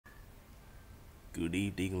Good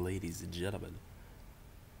evening, ladies and gentlemen.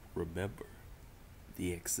 Remember,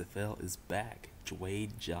 the XFL is back.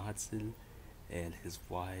 Dwayne Johnson and his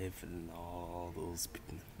wife and all those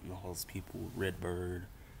people, Redbird,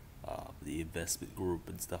 the investment group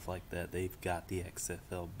and stuff like that. They've got the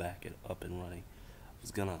XFL back and up and running. I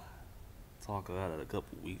was gonna talk about it a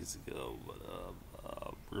couple weeks ago,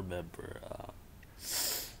 but remember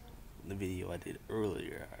the video I did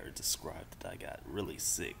earlier, I described that I got really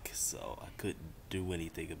sick, so I couldn't do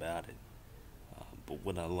anything about it. But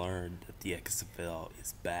when I learned that the XFL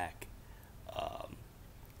is back, um,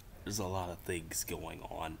 there's a lot of things going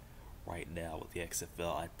on right now with the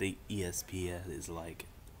XFL. I think ESPN is like,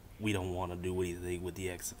 we don't want to do anything with the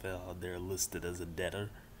XFL. They're listed as a debtor.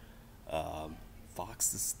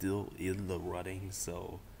 Fox is still in the running,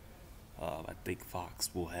 so I think Fox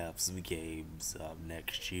will have some games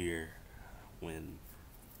next year when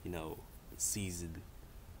the season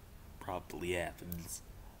probably happens.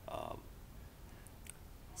 Um,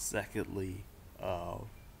 Secondly,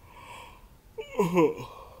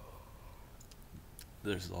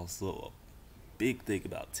 there's also a big thing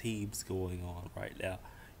about teams going on right now.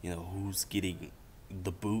 Who's getting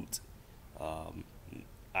the boot? Um,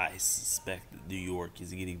 I suspect that New York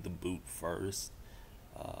is getting the boot first,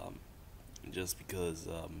 um, just because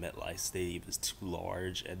MetLife Stadium is too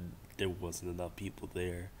large and there wasn't enough people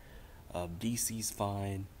there. DC's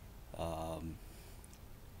fine. Um,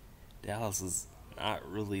 Dallas is not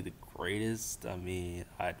really the greatest. I mean,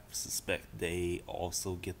 I suspect they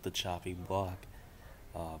also get the chopping block,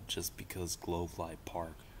 just because Globe Life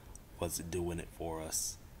Park wasn't doing it for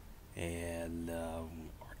us, and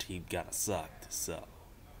our team kind of sucked. So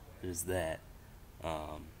there's that.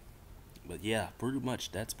 Um, but yeah, pretty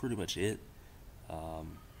much that's pretty much it.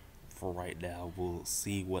 Um, for right now, we'll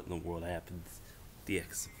see what in the world happens with the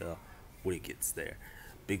XFL when it gets there.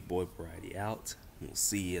 Big Boy Variety out. We'll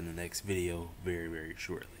see you in the next video very, very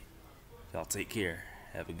shortly. Y'all take care.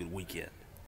 Have a good weekend.